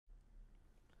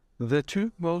The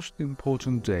two most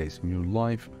important days in your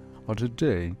life are the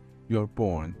day you are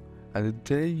born and the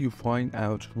day you find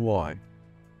out why.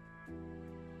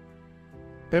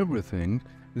 Everything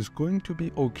is going to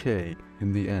be okay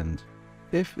in the end.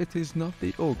 If it is not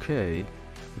the okay,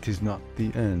 it is not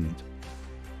the end.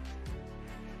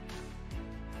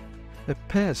 A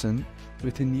person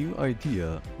with a new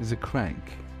idea is a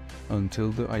crank until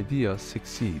the idea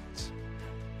succeeds.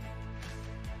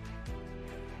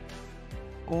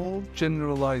 All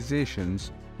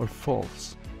generalizations are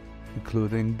false,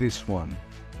 including this one.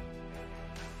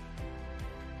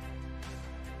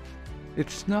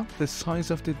 It's not the size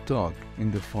of the dog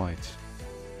in the fight,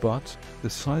 but the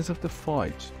size of the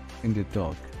fight in the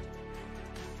dog.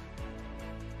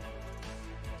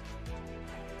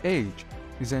 Age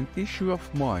is an issue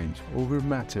of mind over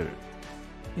matter.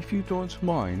 If you don't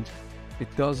mind,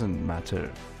 it doesn't matter.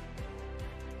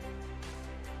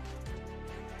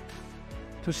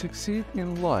 To succeed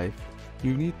in life,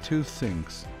 you need two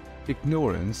things: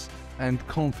 ignorance and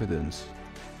confidence.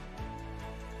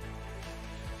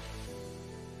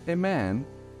 A man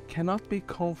cannot be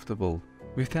comfortable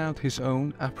without his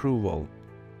own approval.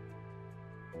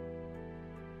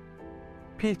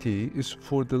 Pity is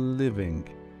for the living,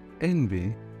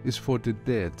 envy is for the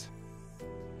dead.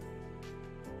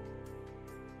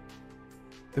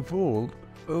 The world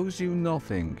owes you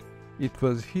nothing, it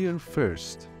was here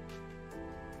first.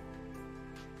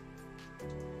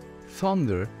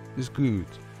 Thunder is good,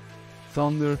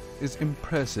 thunder is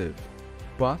impressive,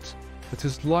 but it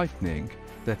is lightning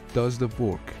that does the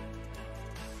work.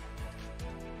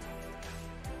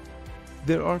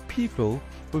 There are people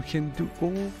who can do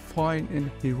all fine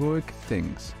and heroic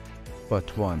things,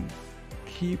 but one,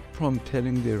 keep from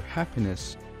telling their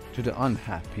happiness to the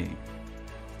unhappy.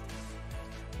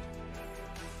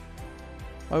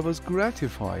 I was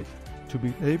gratified to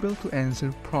be able to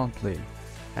answer promptly,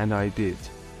 and I did.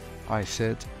 I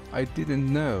said I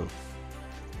didn't know.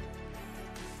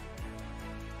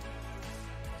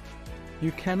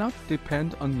 You cannot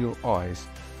depend on your eyes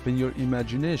when your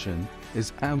imagination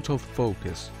is out of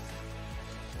focus.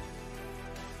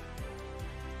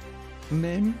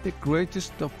 Name the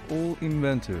greatest of all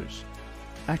inventors: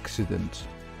 accident.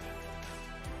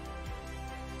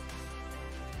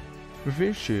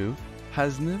 Virtue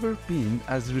has never been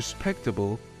as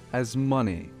respectable as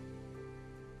money.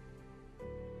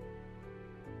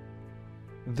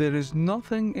 There is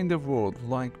nothing in the world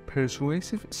like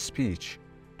persuasive speech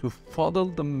to fuddle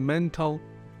the mental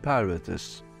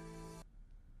apparatus.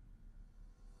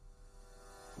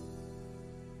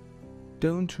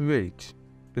 Don't wait.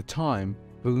 The time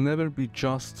will never be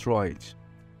just right.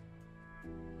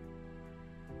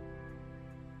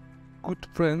 Good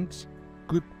friends,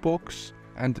 good books,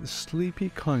 and a sleepy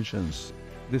conscience.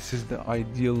 This is the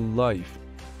ideal life.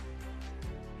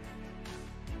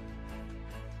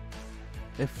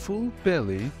 A full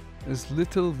belly is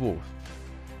little worth,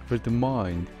 for the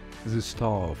mind is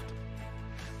starved.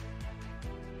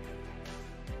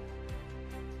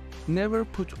 Never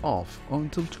put off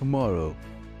until tomorrow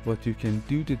what you can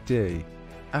do the day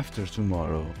after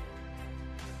tomorrow.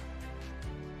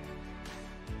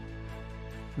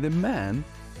 The man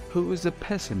who is a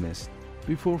pessimist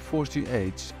before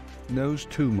 48 knows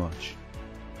too much.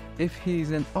 If he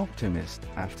is an optimist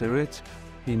after it,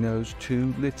 he knows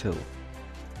too little.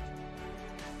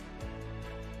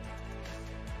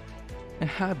 A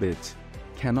habit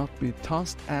cannot be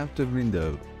tossed out the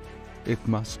window. It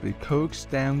must be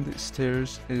coaxed down the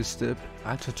stairs a step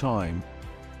at a time.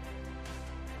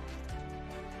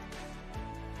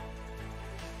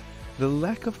 The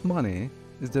lack of money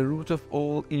is the root of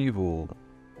all evil.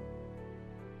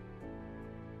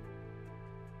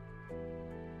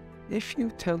 If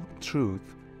you tell the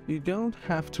truth, you don't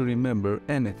have to remember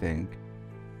anything.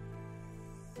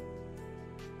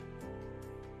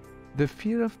 The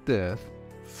fear of death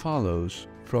follows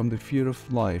from the fear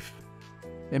of life.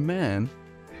 A man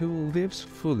who lives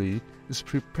fully is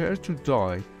prepared to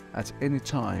die at any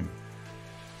time.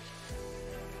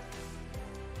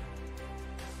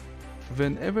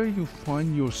 Whenever you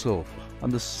find yourself on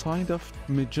the side of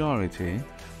majority,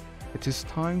 it is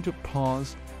time to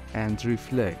pause and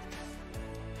reflect.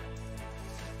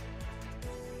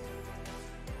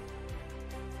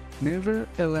 Never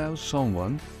allow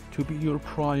someone to be your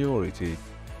priority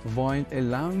while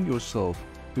allowing yourself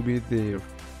to be their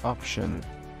option.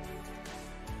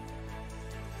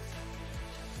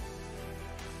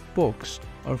 Books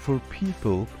are for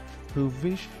people who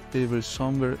wish they were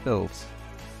somewhere else.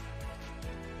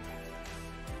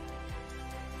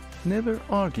 Never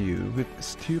argue with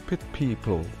stupid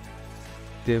people.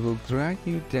 They will drag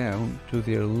you down to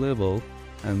their level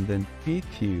and then beat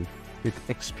you with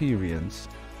experience.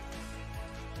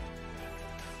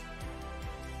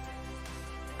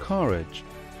 Courage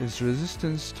is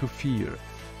resistance to fear,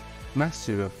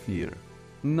 mastery of fear,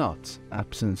 not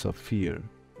absence of fear.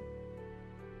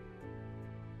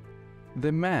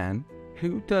 The man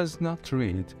who does not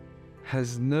read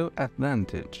has no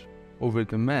advantage over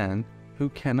the man who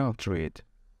cannot read.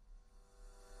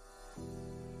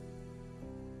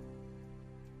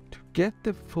 To get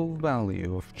the full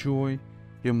value of joy,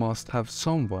 you must have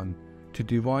someone to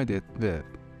divide it with.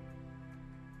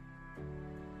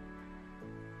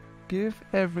 Give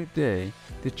every day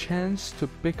the chance to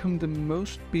become the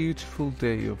most beautiful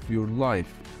day of your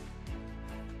life.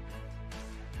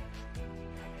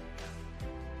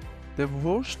 The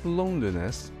worst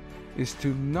loneliness is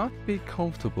to not be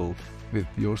comfortable with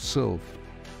yourself.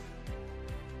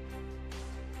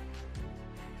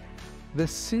 The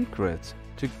secret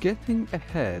to getting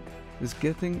ahead is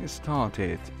getting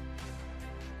started.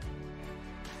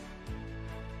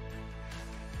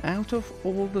 Out of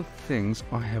all the things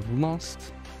I have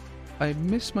lost, I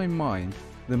miss my mind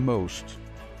the most.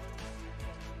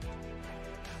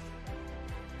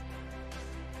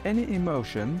 Any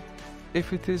emotion,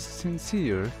 if it is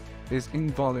sincere, is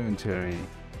involuntary.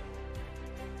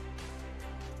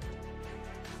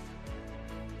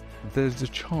 There's a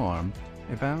charm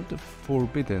about the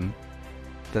forbidden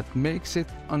that makes it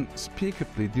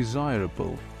unspeakably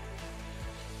desirable.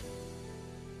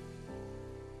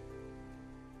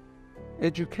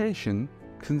 Education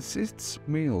consists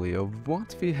merely of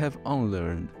what we have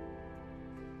unlearned.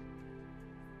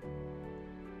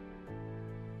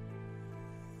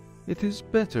 It is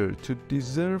better to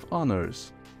deserve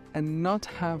honors and not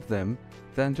have them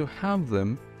than to have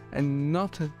them and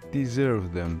not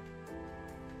deserve them.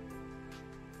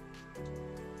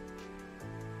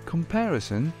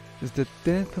 Comparison is the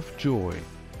death of joy.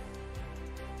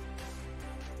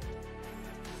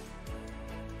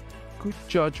 Good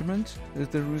judgment is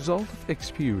the result of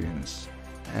experience,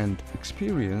 and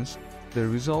experience the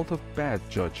result of bad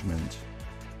judgment.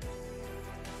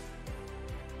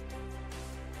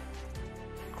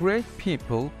 Great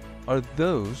people are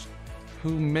those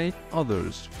who make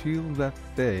others feel that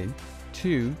they,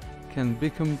 too, can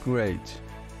become great.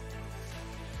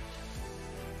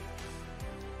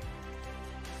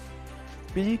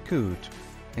 Be good,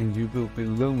 and you will be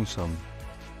lonesome.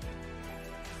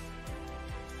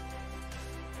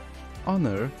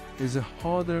 Honor is a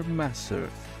harder master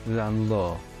than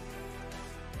law.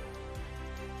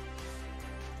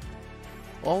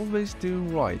 Always do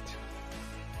right.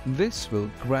 This will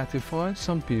gratify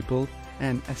some people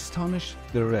and astonish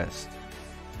the rest.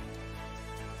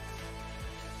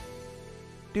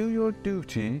 Do your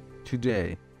duty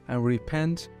today and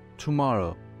repent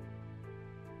tomorrow.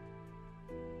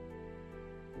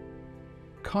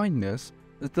 Kindness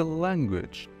is the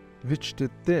language which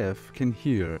the deaf can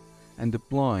hear and the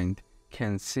blind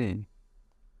can see.